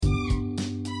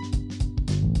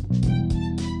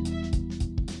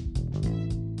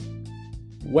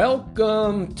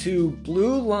Welcome to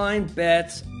Blue Line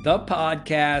Bets, the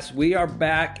podcast. We are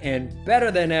back and better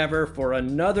than ever for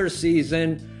another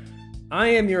season. I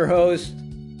am your host,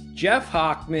 Jeff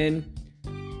Hockman,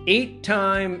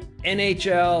 8-time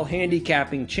NHL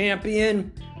handicapping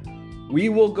champion. We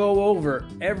will go over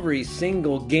every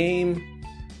single game,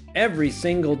 every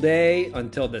single day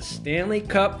until the Stanley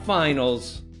Cup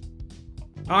Finals.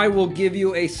 I will give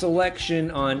you a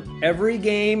selection on every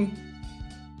game.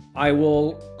 I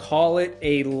will call it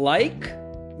a like,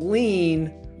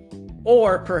 lean,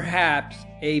 or perhaps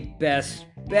a best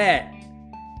bet.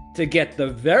 To get the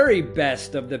very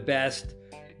best of the best,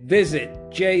 visit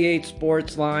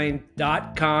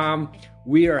j8sportsline.com.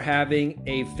 We are having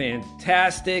a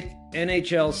fantastic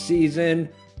NHL season.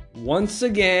 Once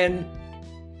again,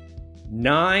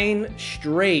 9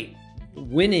 straight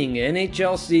winning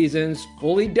NHL seasons,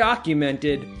 fully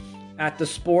documented at the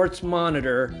Sports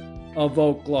Monitor of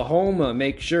Oklahoma.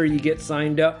 Make sure you get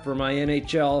signed up for my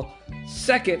NHL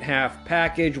second half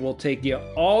package. We'll take you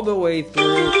all the way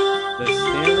through the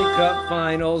Stanley Cup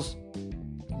Finals.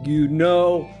 You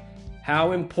know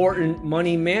how important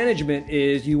money management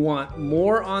is. You want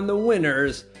more on the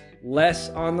winners, less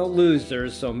on the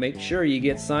losers. So make sure you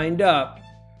get signed up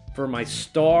for my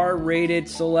star-rated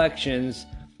selections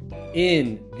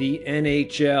in the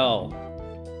NHL.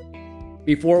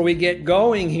 Before we get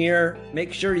going here,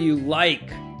 make sure you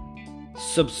like,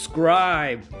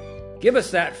 subscribe, give us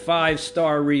that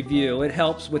 5-star review. It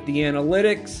helps with the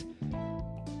analytics.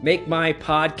 Make my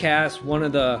podcast one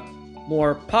of the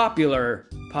more popular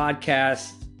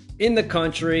podcasts in the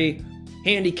country,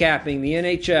 handicapping the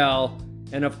NHL,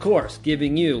 and of course,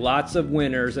 giving you lots of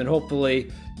winners, and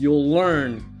hopefully you'll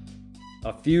learn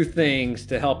a few things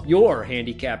to help your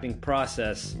handicapping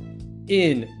process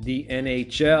in the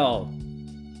NHL.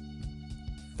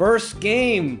 First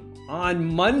game on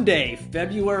Monday,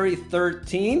 February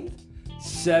 13th,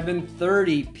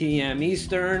 7:30 p.m.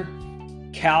 Eastern.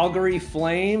 Calgary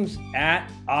Flames at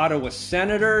Ottawa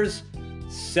Senators,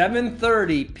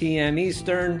 7:30 p.m.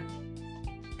 Eastern.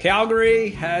 Calgary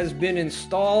has been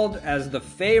installed as the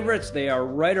favorites. They are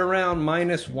right around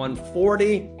minus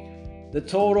 140. The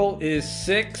total is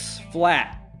 6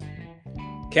 flat.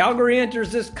 Calgary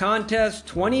enters this contest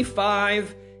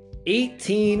 25,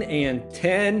 18, and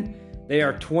 10. They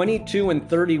are 22 and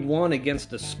 31 against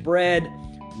the spread,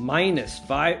 minus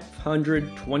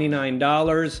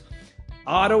 $529.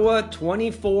 Ottawa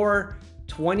 24,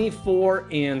 24,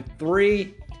 and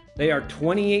 3. They are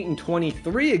 28 and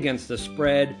 23 against the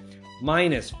spread,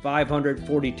 minus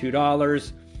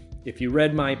 $542. If you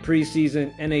read my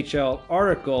preseason NHL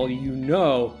article, you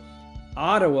know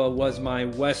Ottawa was my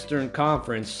Western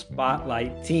Conference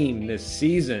spotlight team this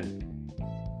season.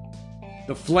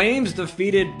 The Flames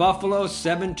defeated Buffalo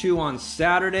 7-2 on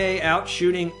Saturday,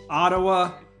 outshooting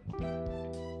Ottawa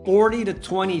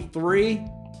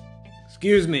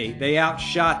 40-23. They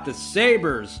outshot the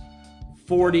Sabres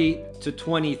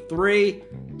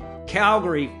 40-23.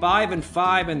 Calgary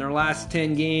 5-5 in their last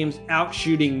 10 games,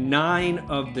 outshooting 9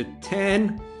 of the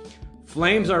 10.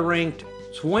 Flames are ranked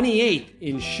 28th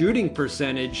in shooting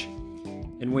percentage.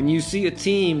 And when you see a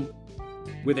team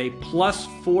with a plus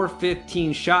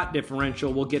 415 shot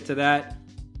differential, we'll get to that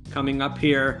coming up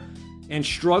here, and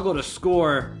struggle to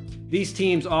score, these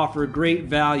teams offer great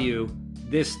value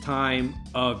this time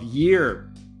of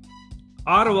year.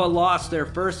 Ottawa lost their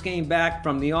first game back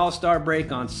from the All-Star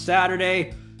break on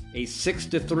Saturday, a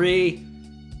 6-3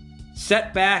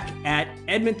 setback at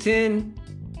Edmonton.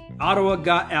 Ottawa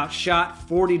got outshot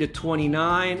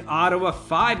 40-29. Ottawa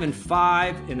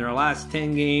 5-5 in their last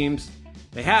 10 games.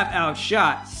 They have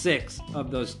outshot 6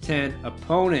 of those 10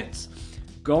 opponents.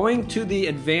 Going to the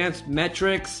advanced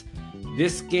metrics,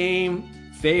 this game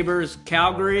favors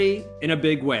Calgary in a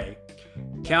big way.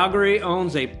 Calgary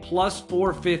owns a plus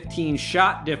 415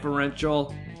 shot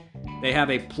differential. They have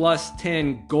a plus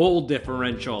 10 goal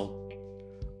differential.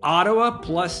 Ottawa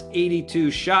plus 82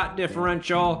 shot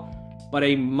differential, but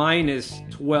a minus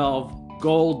 12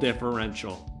 goal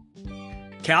differential.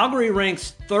 Calgary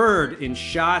ranks 3rd in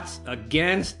shots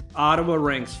against. Ottawa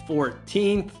ranks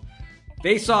 14th.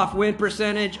 Face-off win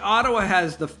percentage, Ottawa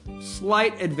has the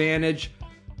slight advantage.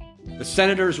 The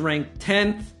Senators rank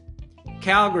 10th.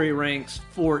 Calgary ranks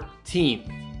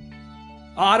 14th.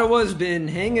 Ottawa's been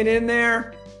hanging in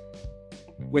there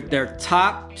with their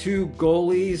top 2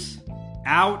 goalies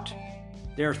out.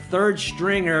 Their third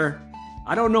stringer,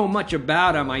 I don't know much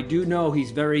about him. I do know he's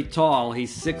very tall.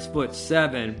 He's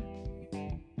 6'7".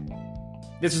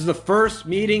 This is the first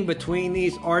meeting between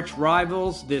these arch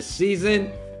rivals this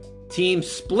season. Teams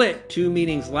split 2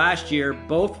 meetings last year,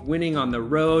 both winning on the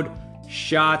road.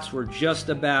 Shots were just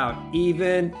about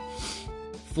even.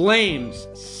 Flames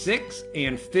 6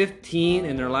 and 15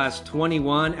 in their last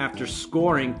 21 after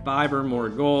scoring 5 or more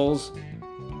goals.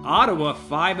 Ottawa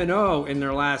 5-0 in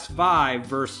their last 5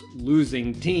 versus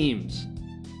losing teams.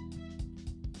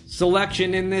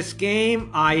 Selection in this game,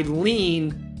 I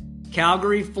lean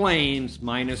Calgary Flames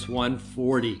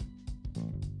 -140.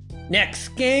 Next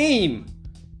game,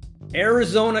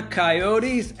 Arizona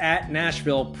Coyotes at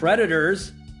Nashville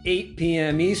Predators, 8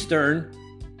 p.m. Eastern.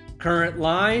 Current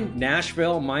line,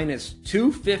 Nashville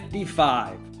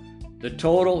 -255. The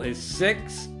total is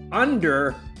 6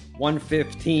 under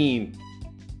 115.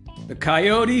 The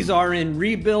Coyotes are in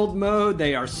rebuild mode.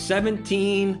 They are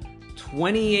 17,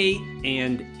 28,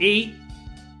 and 8.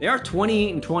 They are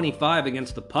 28 and 25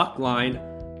 against the puck line,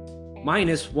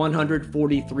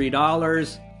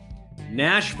 -$143.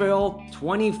 Nashville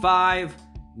 25,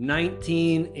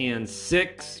 19, and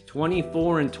 6,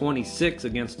 24 and 26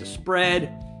 against the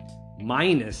spread,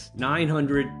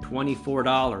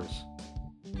 -$924.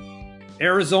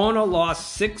 Arizona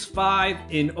lost 6-5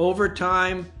 in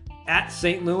overtime at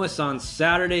St. Louis on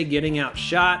Saturday, getting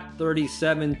outshot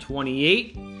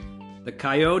 37-28. The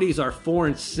Coyotes are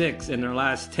 4-6 in their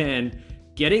last 10,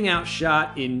 getting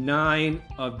outshot in 9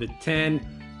 of the 10,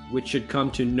 which should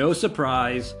come to no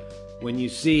surprise when you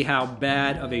see how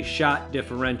bad of a shot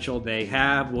differential they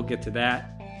have. We'll get to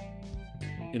that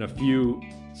in a few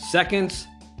seconds.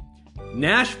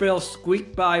 Nashville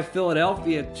squeaked by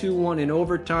Philadelphia 2-1 in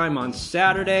overtime on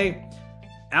Saturday,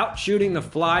 outshooting the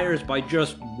Flyers by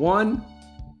just 1,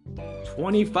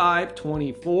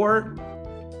 25-24.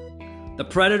 The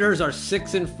Predators are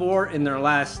 6-4 in their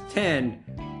last 10,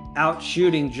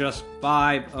 outshooting just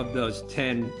 5 of those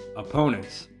 10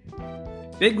 opponents.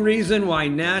 Big reason why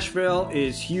Nashville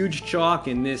is huge chalk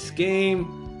in this game.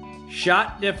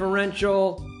 Shot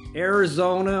differential,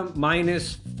 Arizona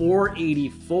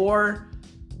 -484.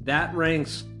 That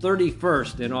ranks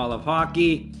 31st in all of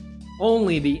hockey.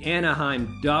 Only the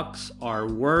Anaheim Ducks are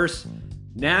worse.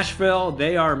 Nashville,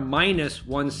 they are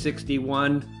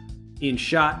 -161 in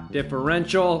shot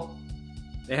differential.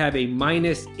 They have a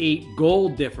 -8 goal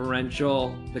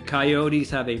differential. The Coyotes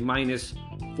have a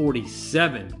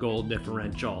 -47 goal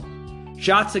differential.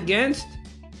 Shots against,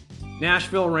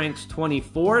 Nashville ranks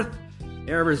 24th.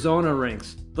 Arizona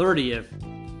ranks 30th.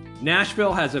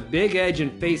 Nashville has a big edge in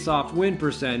face-off win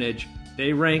percentage.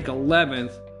 They rank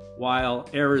 11th, while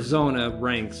Arizona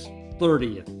ranks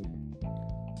 30th.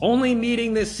 Only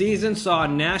meeting this season saw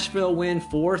Nashville win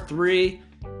 4-3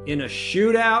 in a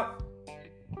shootout.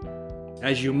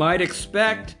 As you might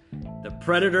expect, the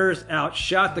Predators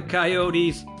outshot the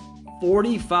Coyotes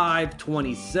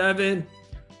 45-27.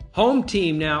 Home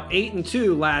team now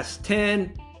 8-2 last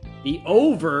 10. The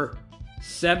over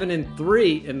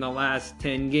 7-3 in the last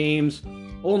 10 games.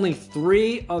 Only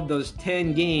 3 of those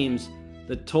 10 games,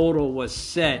 the total was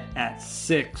set at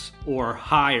 6 or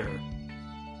higher.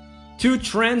 2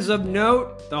 trends of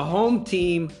note: the home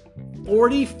team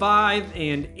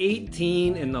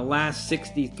 45-18 in the last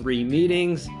 63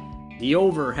 meetings. The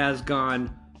over has gone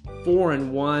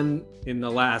 4-1 in the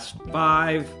last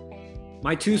 5.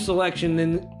 My 2 selection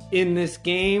in this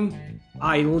game,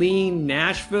 I lean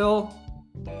Nashville,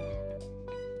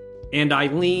 and I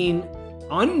lean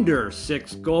under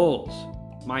 6 goals,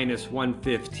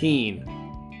 -115.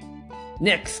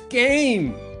 Next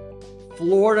game,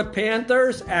 Florida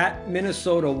Panthers at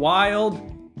Minnesota Wild,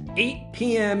 8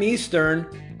 p.m. Eastern.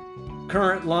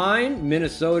 Current line,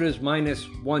 Minnesota's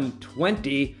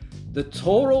 -120. The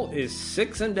total is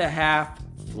 6.5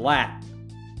 flat.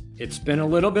 It's been a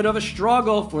little bit of a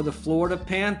struggle for the Florida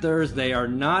Panthers. They are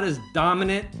not as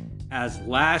dominant as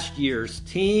last year's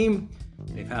team.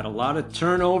 They've had a lot of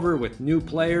turnover with new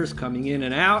players coming in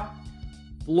and out.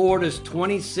 Florida's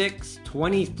 26,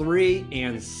 23,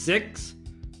 and 6,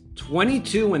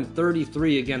 22 and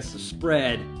 33 against the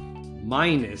spread,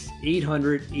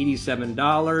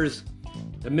 -$887.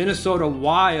 The Minnesota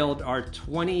Wild are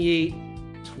 28,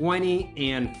 20,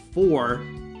 and 4,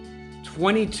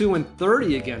 22 and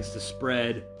 30 against the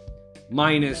spread,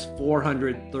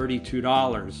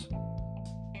 -$432.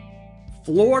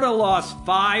 Florida lost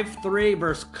 5-3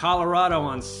 versus Colorado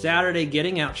on Saturday,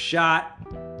 getting outshot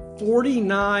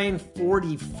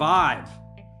 49-45.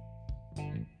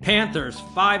 Panthers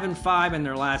 5-5 in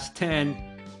their last 10,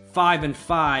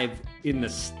 5-5 in the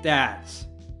stats.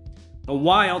 The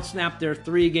Wild snapped their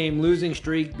 3-game losing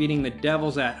streak, beating the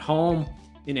Devils at home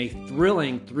in a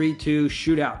thrilling 3-2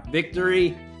 shootout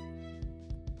victory.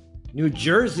 New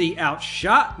Jersey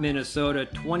outshot Minnesota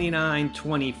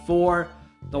 29-24.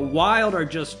 The Wild are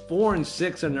just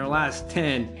 4-6 in their last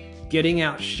 10, getting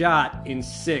outshot in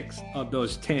 6 of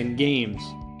those 10 games.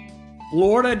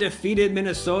 Florida defeated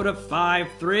Minnesota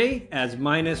 5-3 as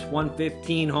minus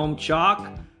 115 home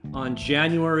chalk on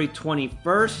January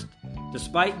 21st,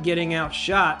 despite getting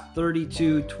outshot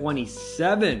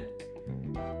 32-27.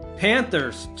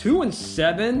 Panthers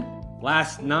 2-7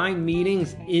 last 9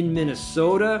 meetings in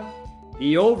Minnesota.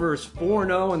 The overs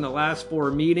 4-0 in the last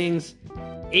 4 meetings,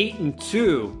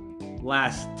 8-2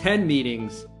 last 10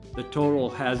 meetings. The total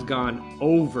has gone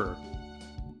over.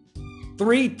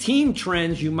 3 team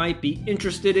trends you might be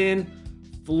interested in.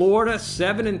 Florida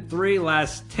 7-3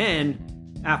 last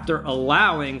 10 after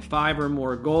allowing 5 or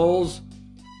more goals.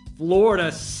 Florida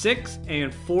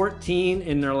 6-14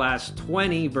 in their last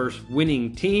 20 versus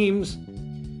winning teams.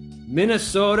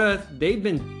 Minnesota, they've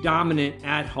been dominant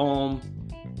at home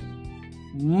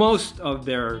most of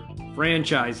their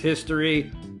franchise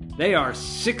history. They are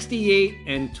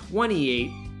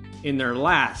 68-28 in their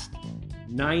last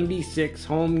 96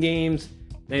 home games.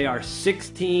 They are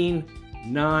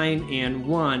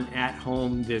 16-9-1 at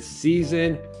home this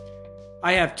season.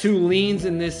 I have 2 leans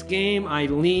in this game. I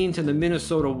lean to the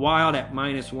Minnesota Wild at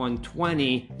minus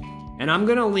 120, and I'm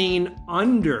going to lean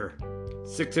under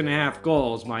 6.5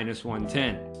 goals, minus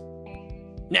 110.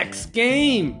 Next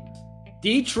game,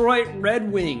 Detroit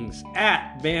Red Wings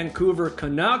at Vancouver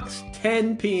Canucks,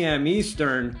 10 p.m.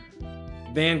 Eastern.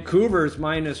 Vancouver's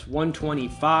minus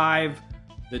 125.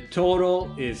 The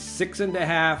total is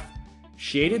 6.5,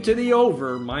 shaded to the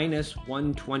over, minus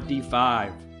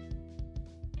 125.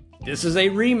 This is a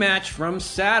rematch from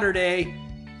Saturday.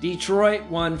 Detroit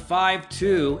won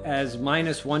 5-2 as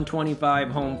minus 125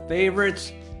 home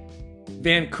favorites.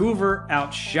 Vancouver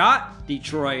outshot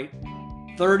Detroit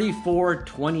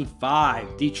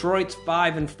 34-25. Detroit's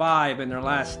 5-5 in their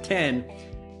last 10,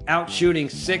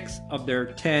 outshooting 6 of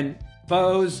their 10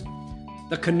 foes.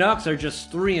 The Canucks are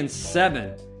just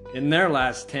 3-7 in their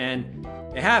last 10.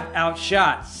 They have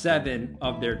outshot 7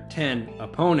 of their 10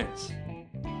 opponents.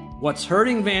 What's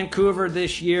hurting Vancouver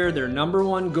this year, their number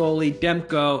 1 goalie,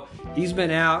 Demko, he's been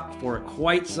out for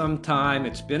quite some time.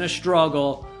 It's been a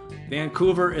struggle.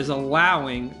 Vancouver is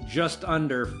allowing just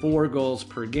under 4 goals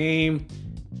per game.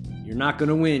 You're not going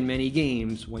to win many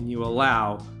games when you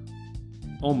allow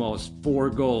almost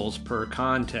 4 goals per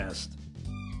contest.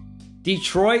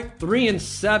 Detroit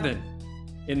 3-7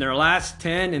 in their last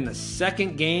 10 in the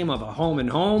second game of a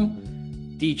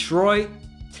home-and-home. Detroit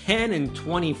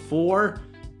 10-24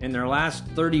 in their last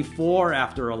 34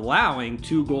 after allowing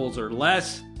 2 goals or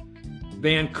less.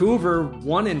 Vancouver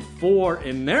 1-4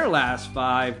 in their last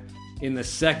 5 in the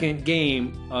second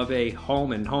game of a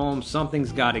home-and-home.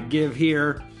 Something's got to give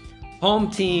here. Home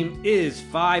team is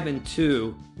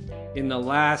 5-2 in the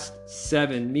last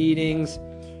 7 meetings.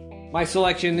 My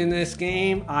selection in this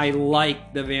game, I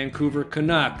like the Vancouver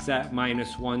Canucks at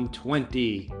minus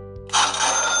 120.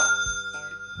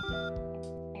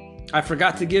 I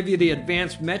forgot to give you the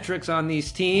advanced metrics on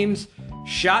these teams.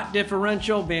 Shot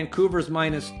differential, Vancouver's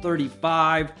minus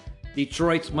 35,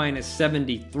 Detroit's minus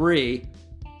 73.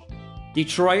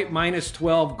 Detroit minus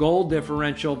 12 goal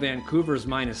differential, Vancouver's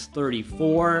minus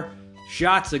 34.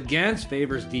 Shots against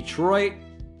favors Detroit.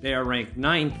 They are ranked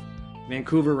 9th.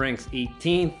 Vancouver ranks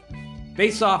 18th.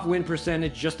 Face-off win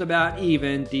percentage just about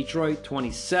even. Detroit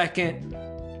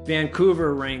 22nd.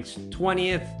 Vancouver ranks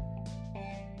 20th.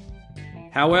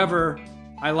 However,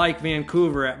 I like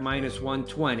Vancouver at minus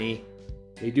 120.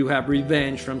 They do have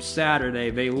revenge from Saturday.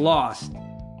 They lost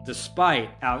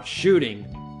despite outshooting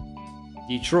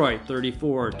Detroit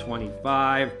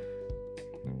 34-25.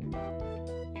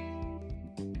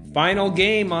 Final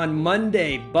game on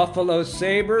Monday, Buffalo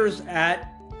Sabres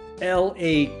at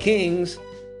LA Kings,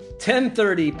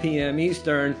 10:30 p.m.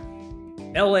 Eastern.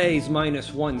 LA's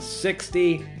minus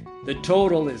 160. The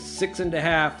total is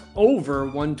 6.5 over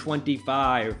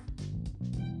 125.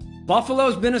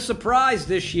 Buffalo's been a surprise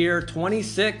this year,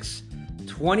 26,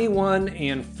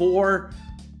 21-4,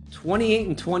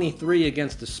 28-23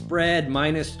 against the spread,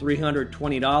 minus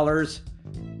 $320.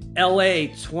 LA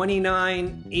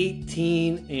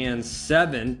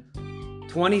 29-18-7,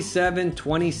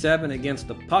 27-27 against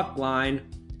the puck line,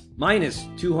 minus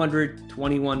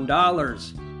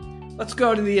 $221. Let's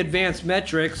go to the advanced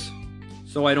metrics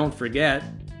so I don't forget.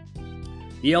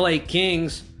 The LA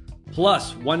Kings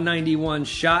plus 191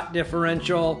 shot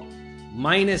differential,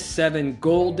 minus 7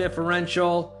 goal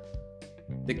differential.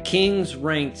 The Kings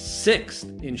ranked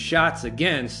 6th in shots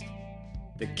against.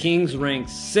 The Kings ranked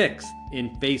 6th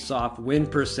in face-off win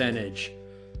percentage.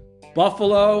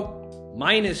 Buffalo,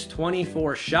 minus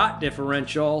 24 shot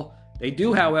differential. They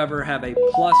do, however, have a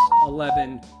plus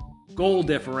 11 goal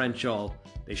differential.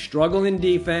 They struggle in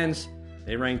defense.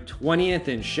 They rank 20th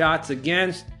in shots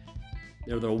against.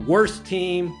 They're the worst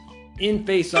team in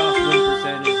face-off win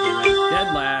percentage. They rank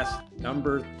dead last,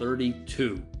 number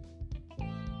 32.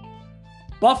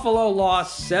 Buffalo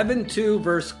lost 7-2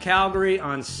 versus Calgary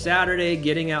on Saturday,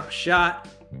 getting outshot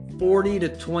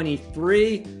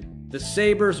 40-23. The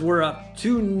Sabres were up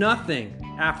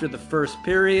 2-0 after the first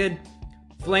period.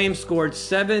 Flames scored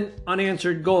 7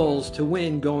 unanswered goals to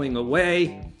win going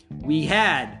away. We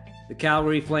had the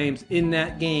Calgary Flames in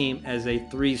that game as a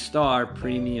 3-star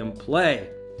premium play.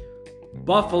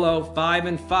 Buffalo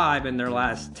 5-5 in their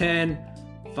last 10,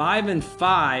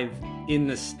 5-5 in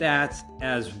the stats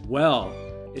as well.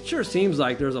 It sure seems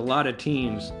like there's a lot of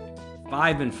teams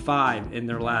 5-5 in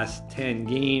their last 10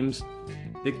 games.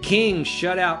 The Kings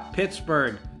shut out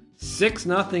Pittsburgh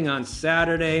 6-0 on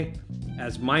Saturday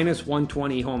as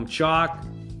 -120 home chalk.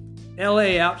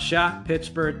 LA outshot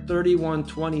Pittsburgh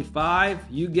 31-25.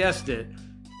 You guessed it.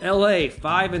 LA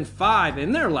 5-5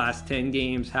 in their last 10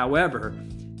 games. However,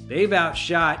 they've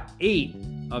outshot 8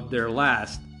 of their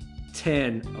last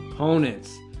 10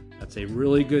 opponents. That's a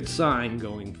really good sign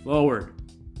going forward.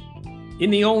 In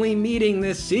the only meeting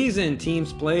this season,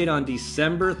 teams played on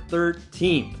December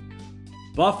 13th.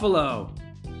 Buffalo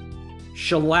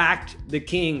shellacked the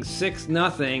Kings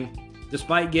 6-0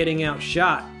 despite getting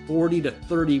outshot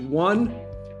 40-31.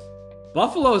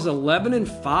 Buffalo's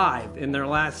 11-5 in their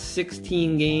last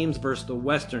 16 games versus the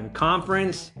Western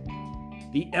Conference.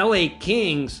 The LA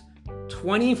Kings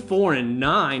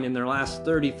 24-9 in their last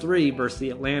 33 versus the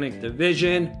Atlantic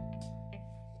Division.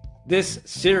 This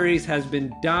series has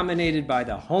been dominated by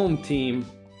the home team.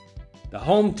 The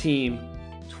home team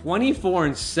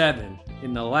 24-7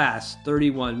 in the last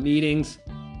 31 meetings.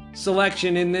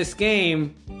 Selection in this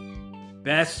game,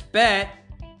 best bet,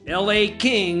 LA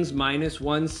Kings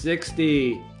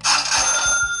 -160.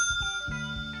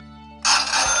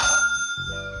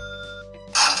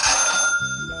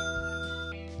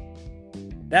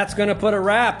 That's going to put a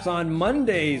wrap on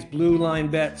Monday's Blue Line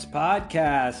Bets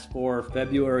podcast for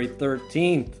February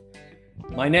 13th.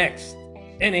 My next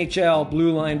NHL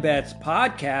Blue Line Bets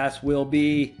podcast will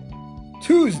be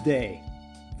Tuesday,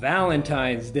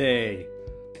 Valentine's Day,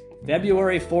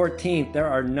 February 14th. There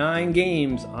are 9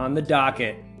 games on the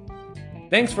docket.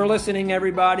 Thanks for listening,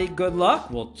 everybody. Good luck.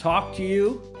 We'll talk to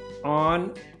you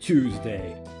on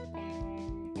Tuesday.